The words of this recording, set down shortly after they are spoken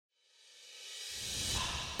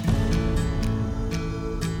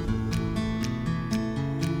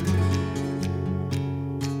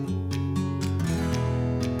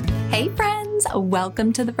friends.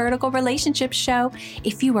 Welcome to the Vertical Relationship Show.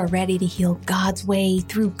 If you are ready to heal God's way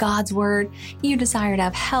through God's Word, you desire to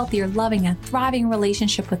have healthier, loving, and thriving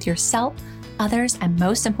relationship with yourself, others, and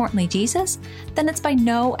most importantly, Jesus, then it's by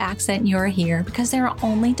no accident you're here, because there are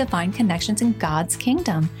only divine connections in God's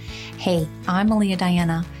kingdom. Hey, I'm Malia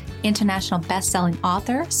Diana, international best-selling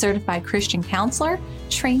author, certified Christian counselor,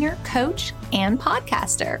 trainer, coach, and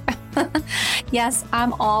podcaster. Yes,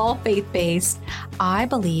 I'm all faith-based. I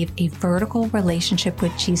believe a vertical relationship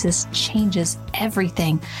with Jesus changes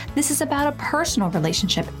everything. This is about a personal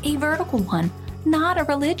relationship, a vertical one, not a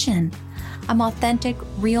religion. I'm authentic,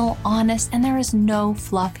 real, honest, and there is no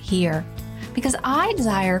fluff here. Because I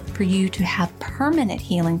desire for you to have permanent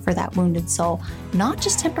healing for that wounded soul, not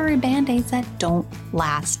just temporary band-aids that don't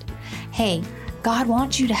last. Hey, God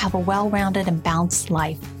wants you to have a well-rounded and balanced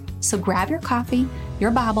life. So grab your coffee,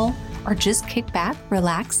 your Bible, or just kick back,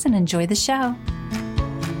 relax, and enjoy the show.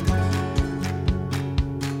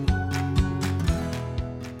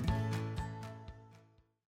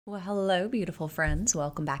 Well, hello, beautiful friends.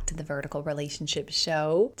 Welcome back to the Vertical Relationship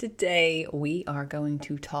Show. Today, we are going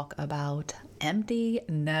to talk about empty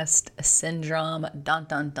nest syndrome. Dun,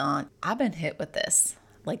 dun, dun. I've been hit with this,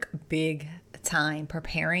 like big time,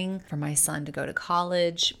 preparing for my son to go to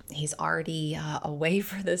college. He's already away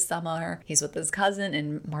for this summer. He's with his cousin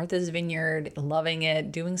in Martha's Vineyard, loving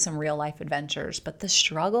it, doing some real life adventures. But the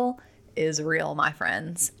struggle is real, my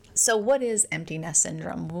friends. So what is empty nest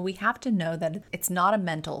syndrome? Well, we have to know that it's not a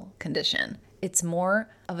mental condition. It's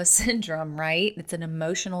more of a syndrome, right? It's an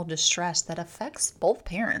emotional distress that affects both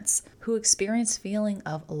parents who experience feeling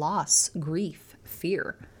of loss, grief,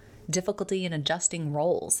 fear, difficulty in adjusting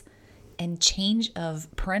roles, and change of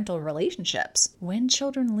parental relationships when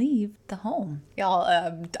children leave the home. Y'all,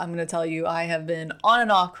 I'm going to tell you, I have been on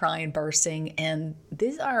and off crying, bursting, and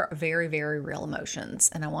these are very, very real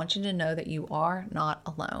emotions. And I want you to know that you are not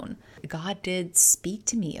alone. God did speak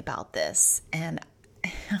to me about this, and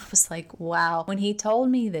I was like, wow. When he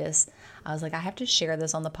told me this, I was like, I have to share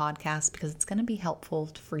this on the podcast because it's going to be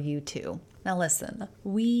helpful for you too. Now listen,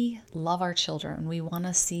 we love our children. We want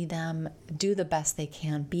to see them do the best they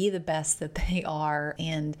can, be the best that they are.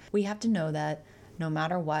 And we have to know that no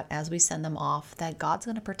matter what, as we send them off, that God's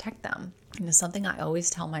going to protect them. And it's something I always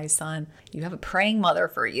tell my son, you have a praying mother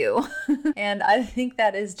for you. And I think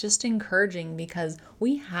that is just encouraging because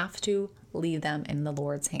we have to leave them in the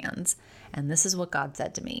Lord's hands. And this is what God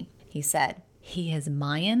said to me. He said, He is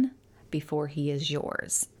mine before He is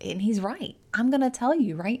yours. And He's right. I'm going to tell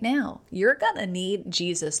you right now, you're going to need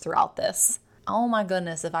Jesus throughout this. Oh my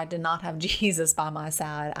goodness, if I did not have Jesus by my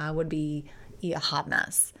side, I would be a hot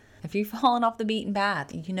mess. If you've fallen off the beaten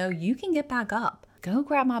path, you can get back up. Go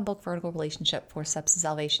grab my book, Vertical Relationship, 4 Steps to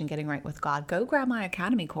Salvation, Getting Right with God. Go grab my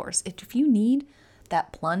Academy course. If you need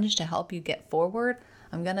that plunge to help you get forward,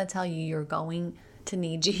 I'm going to tell you, you're going to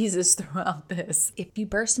need Jesus throughout this. If you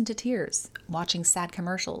burst into tears watching sad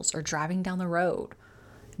commercials or driving down the road,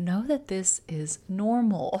 know that this is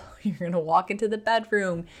normal. You're going to walk into the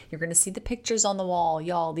bedroom. You're going to see the pictures on the wall.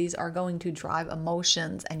 Y'all, these are going to drive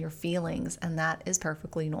emotions and your feelings, and that is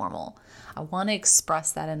perfectly normal. I want to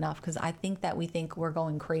express that enough because I think that we think we're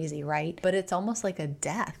going crazy, right? But it's almost like a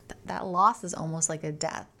death. That loss is almost like a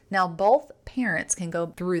death. Now, both parents can go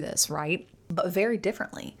through this, right? But very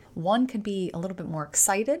differently. One could be a little bit more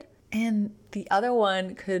excited, and the other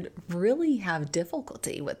one could really have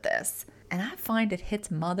difficulty with this. And I find it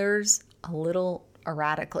hits mothers a little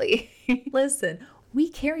erratically. Listen, we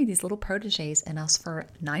carry these little proteges in us for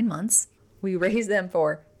 9 months. We raise them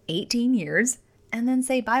for 18 years and then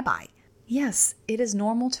say bye-bye. Yes, it is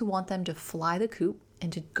normal to want them to fly the coop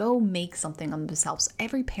and to go make something of themselves.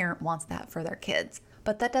 Every parent wants that for their kids.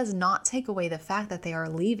 But that does not take away the fact that they are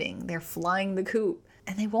leaving. They're flying the coop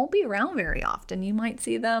and they won't be around very often. You might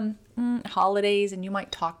see them holidays and you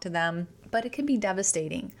might talk to them, but it can be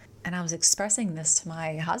devastating. And I was expressing this to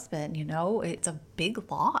my husband, it's a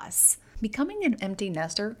big loss. Becoming an empty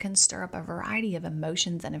nester can stir up a variety of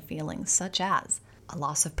emotions and feelings, such as a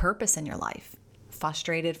loss of purpose in your life,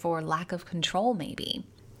 frustrated for lack of control maybe,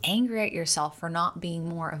 angry at yourself for not being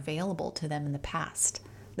more available to them in the past.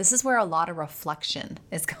 This is where a lot of reflection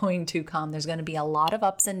is going to come. There's going to be a lot of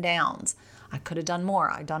ups and downs. I could have done more.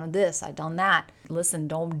 I done this. I done that. Listen,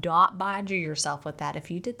 don't badger yourself with that. If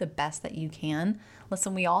you did the best that you can,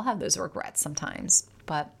 listen, we all have those regrets sometimes,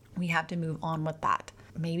 but we have to move on with that.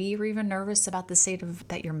 Maybe you were even nervous about the state of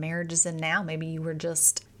that your marriage is in now. Maybe you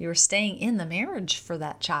were staying in the marriage for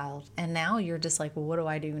that child. And now you're just like, well, what do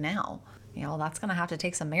I do now? That's going to have to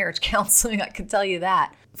take some marriage counseling. I can tell you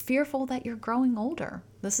that. Fearful that you're growing older.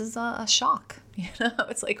 This is a shock.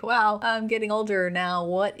 It's like, wow, I'm getting older now.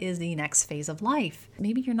 What is the next phase of life?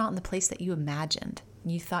 Maybe you're not in the place that you imagined.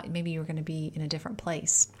 You thought maybe you were going to be in a different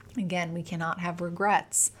place. Again, we cannot have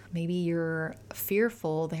regrets. Maybe you're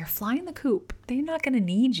fearful. They're flying the coop. They're not going to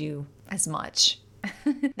need you as much.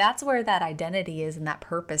 That's where that identity is and that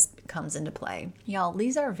purpose comes into play. Y'all,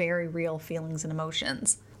 these are very real feelings and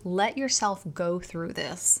emotions. Let yourself go through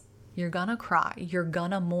this. You're gonna cry. You're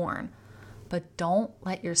gonna mourn. But don't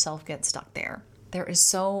let yourself get stuck there. There is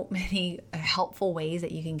so many helpful ways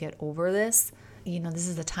that you can get over this. This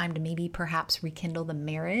is the time to maybe perhaps rekindle the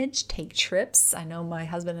marriage, take trips. I know my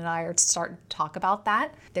husband and I are starting to talk about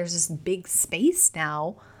that. There's this big space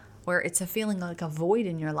now where it's a feeling like a void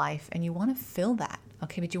in your life and you want to fill that.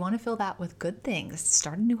 Okay, but you want to fill that with good things.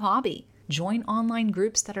 Start a new hobby. Join online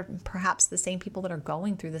groups that are perhaps the same people that are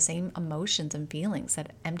going through the same emotions and feelings,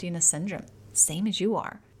 that emptiness syndrome, same as you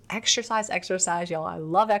are. Exercise, y'all. I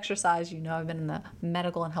love exercise. I've been in the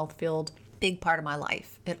medical and health field, big part of my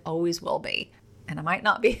life. It always will be. And I might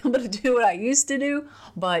not be able to do what I used to do,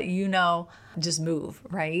 but just move,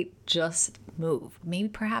 right? Just move. Maybe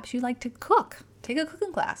perhaps you like to cook. Take a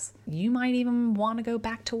cooking class. You might even want to go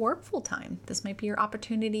back to work full time. This might be your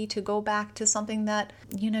opportunity to go back to something that,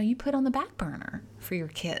 you put on the back burner for your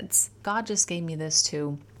kids. God just gave me this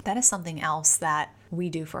too. That is something else that we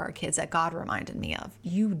do for our kids that God reminded me of.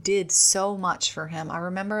 You did so much for him. I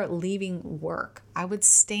remember leaving work. I would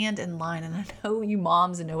stand in line, and I know you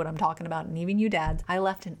moms know what I'm talking about, and even you dads. I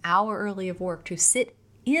left an hour early of work to sit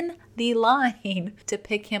in the line to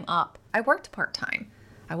pick him up. I worked part-time.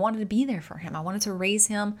 I wanted to be there for him. I wanted to raise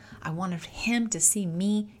him. I wanted him to see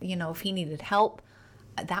me, if he needed help.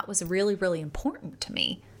 That was really, really important to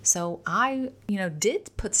me. So I, did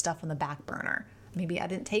put stuff on the back burner. Maybe I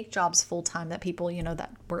didn't take jobs full time that people,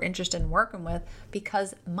 that were interested in working with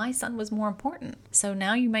because my son was more important. So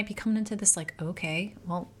now you might be coming into this like, okay,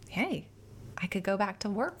 well, hey, I could go back to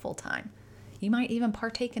work full time. You might even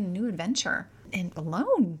partake in a new adventure. And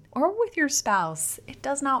alone or with your spouse. It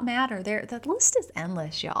does not matter. The list is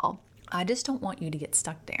endless, y'all. I just don't want you to get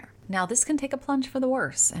stuck there. Now, this can take a plunge for the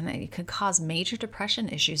worse, and it could cause major depression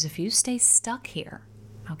issues if you stay stuck here.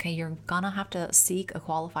 Okay, you're gonna have to seek a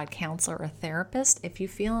qualified counselor or therapist if you're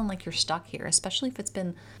feeling like you're stuck here, especially if it's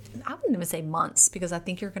been, I wouldn't even say months, because I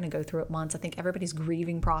think you're gonna go through it months. I think everybody's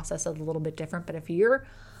grieving process is a little bit different, but if you're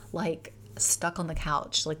like stuck on the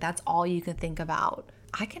couch, like that's all you can think about,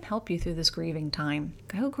 I can help you through this grieving time.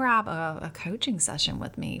 Go grab a coaching session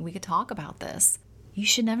with me. We could talk about this. You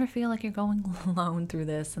should never feel like you're going alone through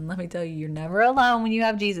this. And let me tell you, you're never alone when you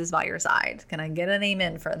have Jesus by your side. Can I get an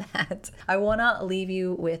amen for that? I want to leave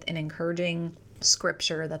you with an encouraging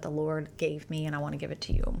scripture that the Lord gave me, and I want to give it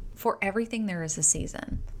to you. For everything there is a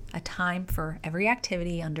season, a time for every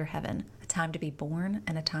activity under heaven, a time to be born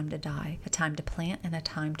and a time to die, a time to plant and a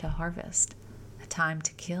time to harvest, a time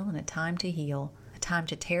to kill and a time to heal, a time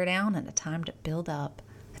to tear down and a time to build up,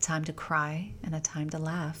 a time to cry and a time to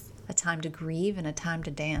laugh, a time to grieve and a time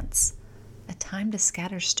to dance, a time to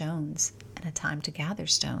scatter stones and a time to gather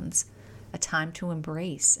stones, a time to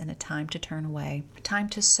embrace and a time to turn away, a time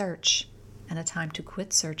to search and a time to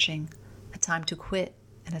quit searching, a time to quit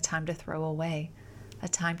and a time to throw away, a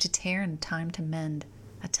time to tear and a time to mend,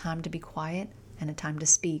 a time to be quiet and a time to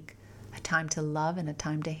speak, a time to love and a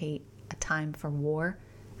time to hate, a time for war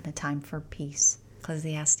and a time for peace.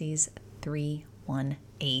 Ecclesiastes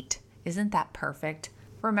 3:1-8. Isn't that perfect?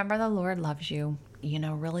 Remember, the Lord loves you.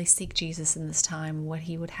 Really seek Jesus in this time, what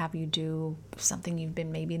he would have you do, something you've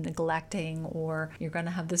been maybe neglecting, or you're going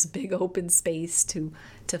to have this big open space to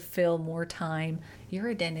fill more time.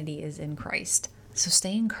 Your identity is in Christ. So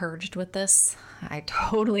stay encouraged with this. I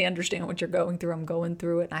totally understand what you're going through. I'm going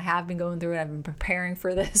through it. I have been going through it. I've been preparing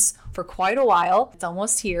for this for quite a while. It's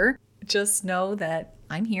almost here. Just know that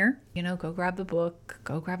I'm here. Go grab a book,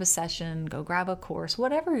 go grab a session, go grab a course,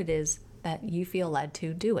 whatever it is that you feel led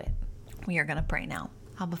to, do it. We are going to pray now.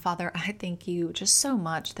 Abba Father, I thank you just so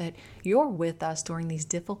much that you're with us during these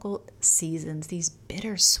difficult seasons, these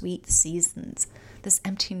bittersweet seasons, this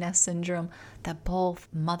empty nest syndrome that both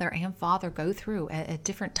mother and father go through at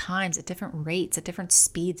different times, at different rates, at different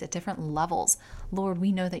speeds, at different levels. Lord,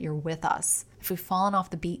 we know that you're with us. If we've fallen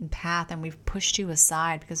off the beaten path and we've pushed you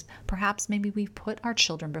aside because perhaps maybe we've put our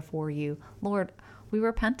children before you, Lord, we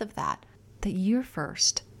repent of that you're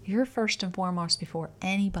first. You're first and foremost before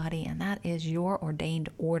anybody, and that is your ordained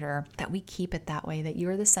order, that we keep it that way, that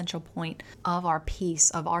you're the central point of our peace,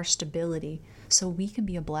 of our stability, so we can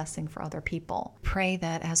be a blessing for other people. Pray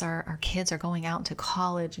that as our kids are going out into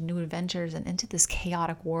college and new adventures and into this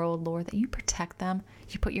chaotic world, Lord, that you protect them.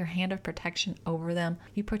 You put your hand of protection over them.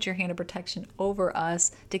 You put your hand of protection over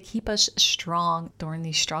us to keep us strong during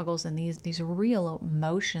these struggles and these real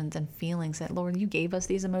emotions and feelings that, Lord, you gave us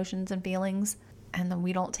these emotions and feelings. And then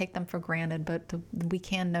we don't take them for granted, but we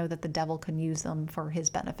can know that the devil can use them for his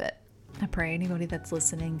benefit. I pray anybody that's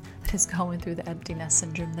listening that is going through the empty nest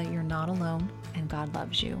syndrome, that you're not alone and God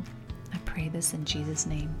loves you. I pray this in Jesus'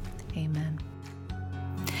 name. Amen.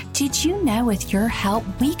 Did you know with your help,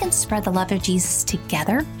 we can spread the love of Jesus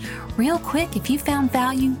together? Real quick, if you found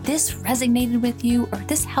value, this resonated with you, or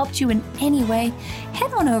this helped you in any way,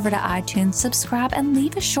 head on over to iTunes, subscribe, and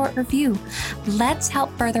leave a short review. Let's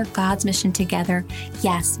help further God's mission together.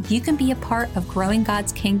 Yes, you can be a part of growing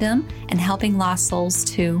God's kingdom and helping lost souls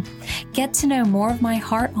too. Get to know more of my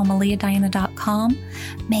heart on maliadiana.com.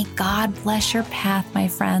 May God bless your path, my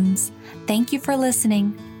friends. Thank you for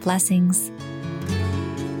listening. Blessings.